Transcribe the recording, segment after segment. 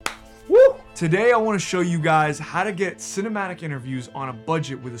Today I want to show you guys how to get cinematic interviews on a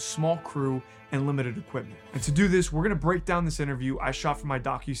budget with a small crew and limited equipment. And to do this, we're going to break down this interview I shot for my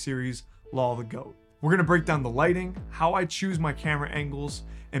docuseries, Law of the Goat. We're going to break down the lighting, how I choose my camera angles,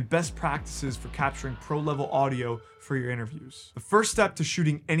 and best practices for capturing pro-level audio for your interviews. The first step to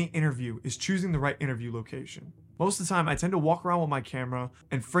shooting any interview is choosing the right interview location. Most of the time, I tend to walk around with my camera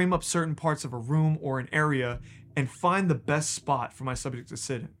and frame up certain parts of a room or an area and find the best spot for my subject to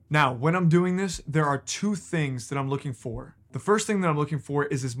sit in. Now, when I'm doing this, there are two things that I'm looking for. The first thing that I'm looking for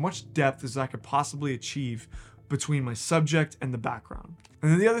is as much depth as I could possibly achieve between my subject and the background. And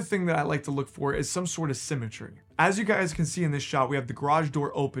then the other thing that I like to look for is some sort of symmetry. As you guys can see in this shot, we have the garage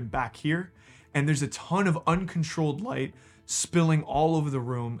door open back here, and there's a ton of uncontrolled light spilling all over the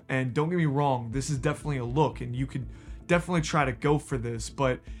room. And don't get me wrong, this is definitely a look, and you could definitely try to go for this,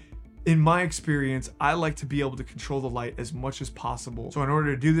 but in my experience, I like to be able to control the light as much as possible. So in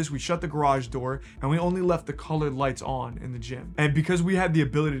order to do this, we shut the garage door and we only left the colored lights on in the gym. And because we had the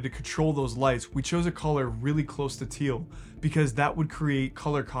ability to control those lights, we chose a color really close to teal because that would create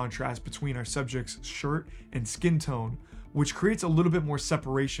color contrast between our subject's shirt and skin tone, which creates a little bit more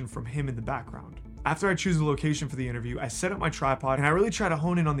separation from him in the background. After I choose the location for the interview, I set up my tripod and I really try to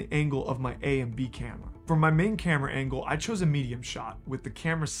hone in on the angle of my A and B camera. For my main camera angle, I chose a medium shot with the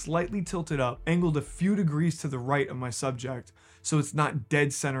camera slightly tilted up, angled a few degrees to the right of my subject, so it's not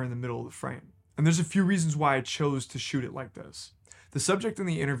dead center in the middle of the frame. And there's a few reasons why I chose to shoot it like this. The subject in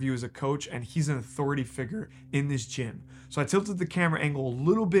the interview is a coach and he's an authority figure in this gym. So I tilted the camera angle a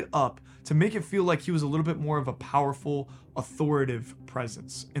little bit up to make it feel like he was a little bit more of a powerful, authoritative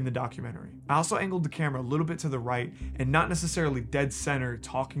presence in the documentary. I also angled the camera a little bit to the right and not necessarily dead center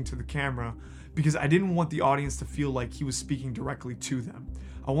talking to the camera because I didn't want the audience to feel like he was speaking directly to them.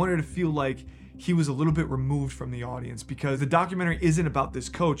 I wanted to feel like he was a little bit removed from the audience because the documentary isn't about this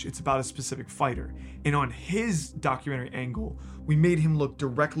coach, it's about a specific fighter. And on his documentary angle, we made him look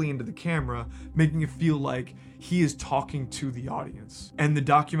directly into the camera, making it feel like he is talking to the audience. And the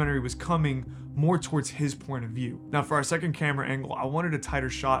documentary was coming more towards his point of view. Now for our second camera angle, I wanted a tighter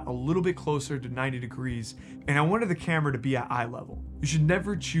shot a little bit closer to 90 degrees, and I wanted the camera to be at eye level. You should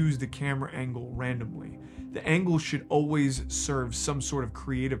never choose the camera angle randomly. The angle should always serve some sort of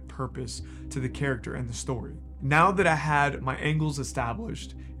creative purpose to the character and the story. Now that I had my angles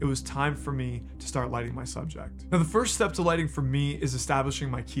established, it was time for me to start lighting my subject. Now the first step to lighting for me is establishing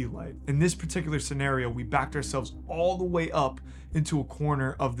my key light. In this particular scenario, we backed ourselves all the way up into a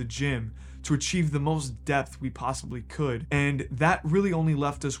corner of the gym to achieve the most depth we possibly could. And that really only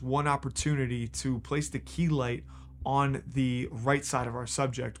left us one opportunity to place the key light on the right side of our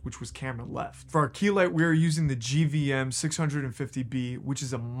subject, which was camera left. For our key light, we are using the GVM 650B, which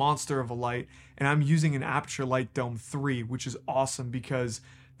is a monster of a light, and I'm using an Aperture Light Dome 3, which is awesome because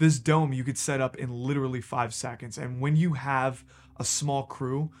this dome you could set up in literally 5 seconds. And when you have a small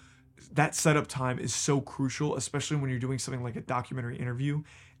crew, that setup time is so crucial, especially when you're doing something like a documentary interview.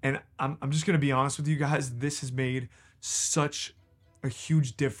 And I'm just gonna be honest with you guys, this has made such a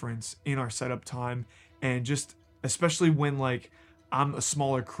huge difference in our setup time, and just especially when like I'm a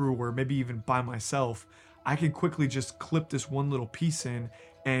smaller crew or maybe even by myself, I can quickly just clip this one little piece in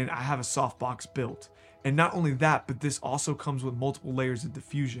and I have a softbox built. And not only that, but this also comes with multiple layers of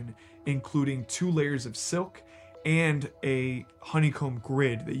diffusion, including 2 layers of silk and a honeycomb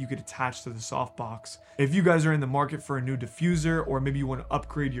grid that you could attach to the softbox. If you guys are in the market for a new diffuser, or maybe you want to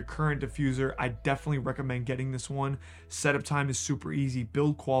upgrade your current diffuser, I definitely recommend getting this one. Setup time is super easy,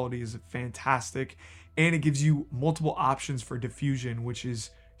 build quality is fantastic, and it gives you multiple options for diffusion, which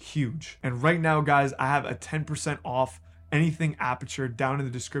is huge. And right now, guys, I have a 10% off anything Aperture down in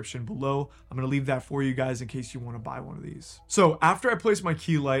the description below. I'm gonna leave that for you guys in case you want to buy one of these. So after I place my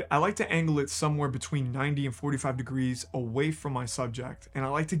key light, I like to angle it somewhere between 90 and 45 degrees away from my subject. And I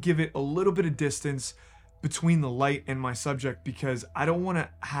like to give it a little bit of distance between the light and my subject because I don't want to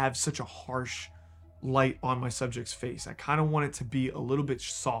have such a harsh light on my subject's face. I kind of want it to be a little bit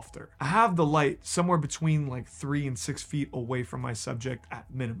softer. I have the light somewhere between like 3 and 6 feet away from my subject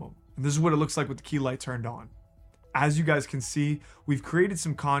at minimum. And this is what it looks like with the key light turned on. As you guys can see, we've created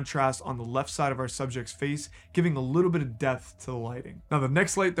some contrast on the left side of our subject's face, giving a little bit of depth to the lighting. Now the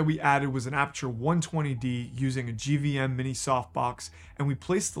next light that we added was an Aperture 120D using a GVM mini softbox, and we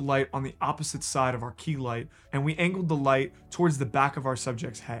placed the light on the opposite side of our key light, and we angled the light towards the back of our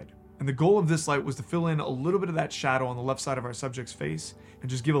subject's head. And the goal of this light was to fill in a little bit of that shadow on the left side of our subject's face and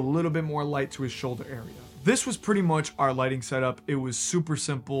just give a little bit more light to his shoulder area. This was pretty much our lighting setup. It was super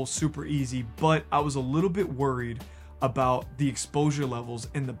simple, super easy, but I was a little bit worried about the exposure levels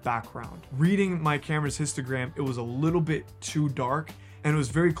in the background. Reading my camera's histogram, it was a little bit too dark, and it was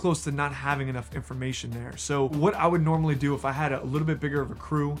very close to not having enough information there. So what I would normally do if I had a little bit bigger of a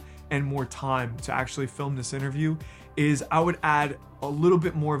crew and more time to actually film this interview is I would add a little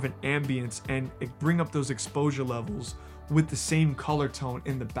bit more of an ambience and bring up those exposure levels with the same color tone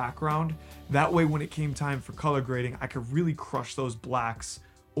in the background. That way, when it came time for color grading, I could really crush those blacks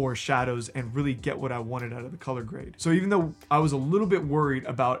or shadows and really get what I wanted out of the color grade. So even though I was a little bit worried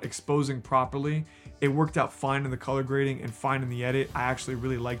about exposing properly, it worked out fine in the color grading and fine in the edit. I actually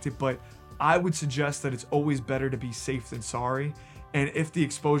really liked it, but I would suggest that it's always better to be safe than sorry. And if the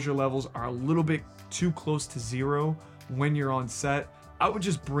exposure levels are a little bit too close to zero when you're on set, I would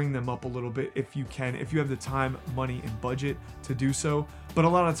just bring them up a little bit if you can, if you have the time, money, and budget to do so. But a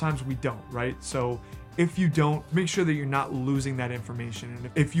lot of times we don't, right? So if you don't, make sure that you're not losing that information.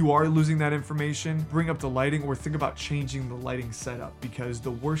 And if you are losing that information, bring up the lighting or think about changing the lighting setup, because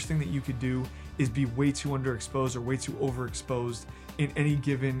the worst thing that you could do is be way too underexposed or way too overexposed in any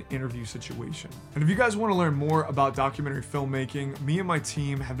given interview situation. And if you guys want to learn more about documentary filmmaking, me and my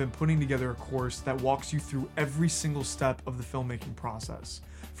team have been putting together a course that walks you through every single step of the filmmaking process,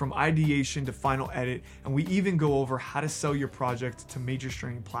 from ideation to final edit, and we even go over how to sell your project to major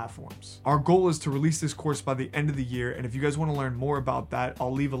streaming platforms. Our goal is to release this course by the end of the year, and if you guys want to learn more about that,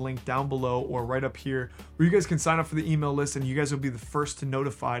 I'll leave a link down below or right up here where you guys can sign up for the email list, and you guys will be the first to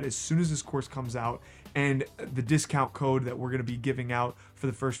notified as soon as this course comes out. And the discount code that we're going to be giving out for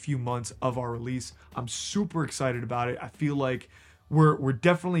the first few months of our release. I'm super excited about it. I feel like we're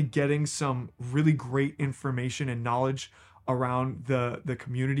definitely getting some really great information and knowledge around the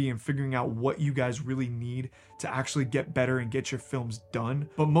community and figuring out what you guys really need to actually get better and get your films done.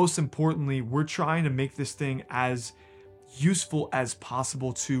 But most importantly, we're trying to make this thing as useful as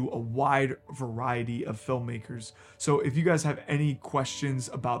possible to a wide variety of filmmakers. So if you guys have any questions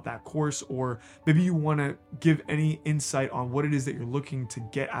about that course, or maybe you want to give any insight on what it is that you're looking to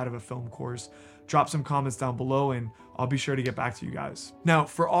get out of a film course, drop some comments down below and I'll be sure to get back to you guys. Now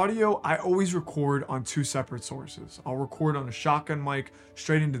for audio, I always record on two separate sources. I'll record on a shotgun mic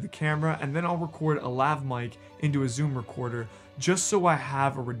straight into the camera, and then I'll record a lav mic into a Zoom recorder, just so I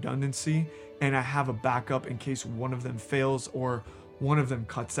have a redundancy and I have a backup in case one of them fails or one of them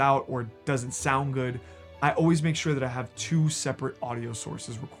cuts out or doesn't sound good. I always make sure that I have two separate audio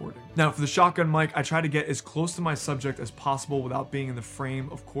sources recording. Now for the shotgun mic, I try to get as close to my subject as possible without being in the frame,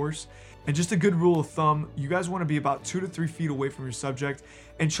 of course. And just a good rule of thumb, you guys want to be about 2 to 3 feet away from your subject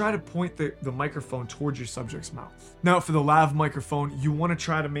and try to point the microphone towards your subject's mouth. Now for the lav microphone, you want to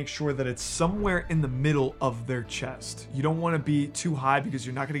try to make sure that it's somewhere in the middle of their chest. You don't want to be too high because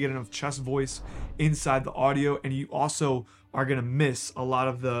you're not going to get enough chest voice inside the audio, and you also are going to miss a lot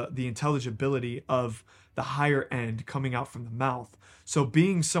of the intelligibility of the higher end coming out from the mouth. So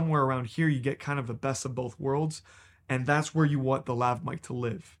being somewhere around here, you get kind of the best of both worlds. And that's where you want the lav mic to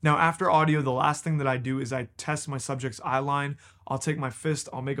live. Now, after audio, the last thing that I do is I test my subject's eye line. I'll take my fist,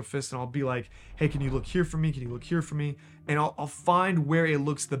 I'll make a fist, and I'll be like, hey, can you look here for me? Can you look here for me? And I'll find where it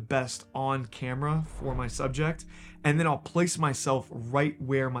looks the best on camera for my subject. And then I'll place myself right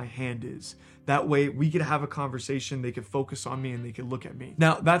where my hand is. That way we could have a conversation, they could focus on me and they could look at me.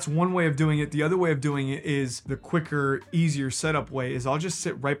 Now that's one way of doing it. The other way of doing it is the quicker, easier setup way is I'll just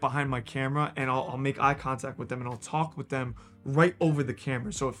sit right behind my camera and I'll make eye contact with them and I'll talk with them right over the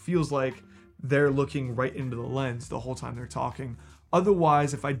camera. So it feels like they're looking right into the lens the whole time they're talking.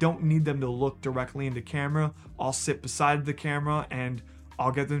 Otherwise, if I don't need them to look directly into camera, I'll sit beside the camera and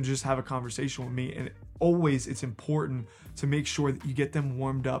I'll get them to just have a conversation with me. And always it's important to make sure that you get them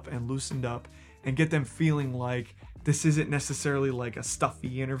warmed up and loosened up and get them feeling like this isn't necessarily like a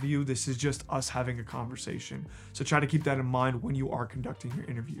stuffy interview. This is just us having a conversation. So try to keep that in mind when you are conducting your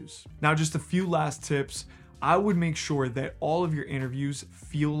interviews. Now, just a few last tips. I would make sure that all of your interviews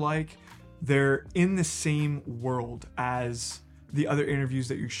feel like they're in the same world as the other interviews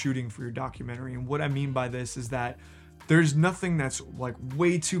that you're shooting for your documentary. And what I mean by this is that there's nothing that's like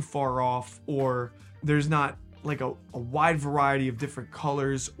way too far off, or there's not like a wide variety of different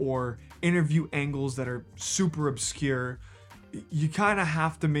colors or interview angles that are super obscure. You kind of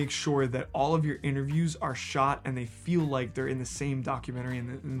have to make sure that all of your interviews are shot and they feel like they're in the same documentary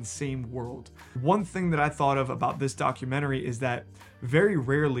and in the same world. One thing that I thought of about this documentary is that very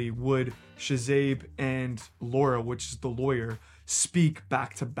rarely would Shazab and Laura, which is the lawyer, speak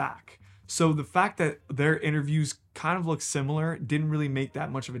back to back. So the fact that their interviews kind of look similar didn't really make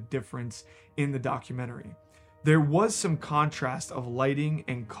that much of a difference in the documentary. There was some contrast of lighting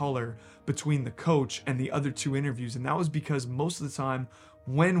and color between the coach and the other two interviews, and that was because most of the time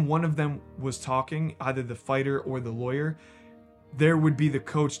when one of them was talking, either the fighter or the lawyer, there would be the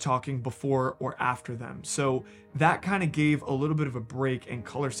coach talking before or after them. So that kind of gave a little bit of a break and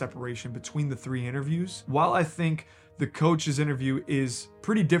color separation between the 3 interviews. While I think the coach's interview is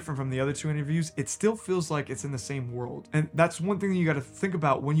pretty different from the other 2 interviews, it still feels like it's in the same world. And that's one thing that you got to think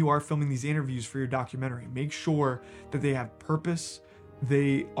about when you are filming these interviews for your documentary. Make sure that they have purpose,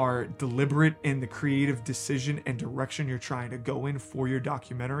 they are deliberate in the creative decision and direction you're trying to go in for your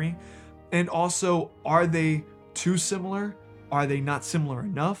documentary. And also, are they too similar? Are they not similar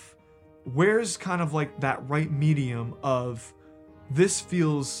enough? Where's kind of like that right medium of this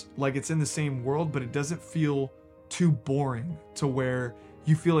feels like it's in the same world, but it doesn't feel too boring to where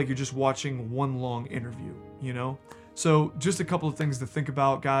you feel like you're just watching one long interview, you know? So just a couple of things to think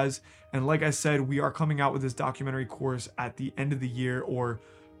about, guys. And like I said, we are coming out with this documentary course at the end of the year, or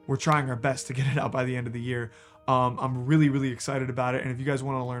we're trying our best to get it out by the end of the year. I'm really, really excited about it. And if you guys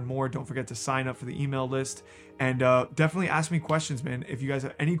want to learn more, don't forget to sign up for the email list, and definitely ask me questions, man. If you guys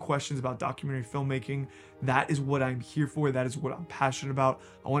have any questions about documentary filmmaking, that is what I'm here for. That is what I'm passionate about.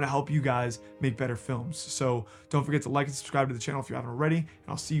 I want to help you guys make better films. So don't forget to like and subscribe to the channel if you haven't already, and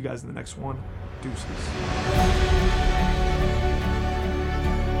I'll see you guys in the next one. Deuces.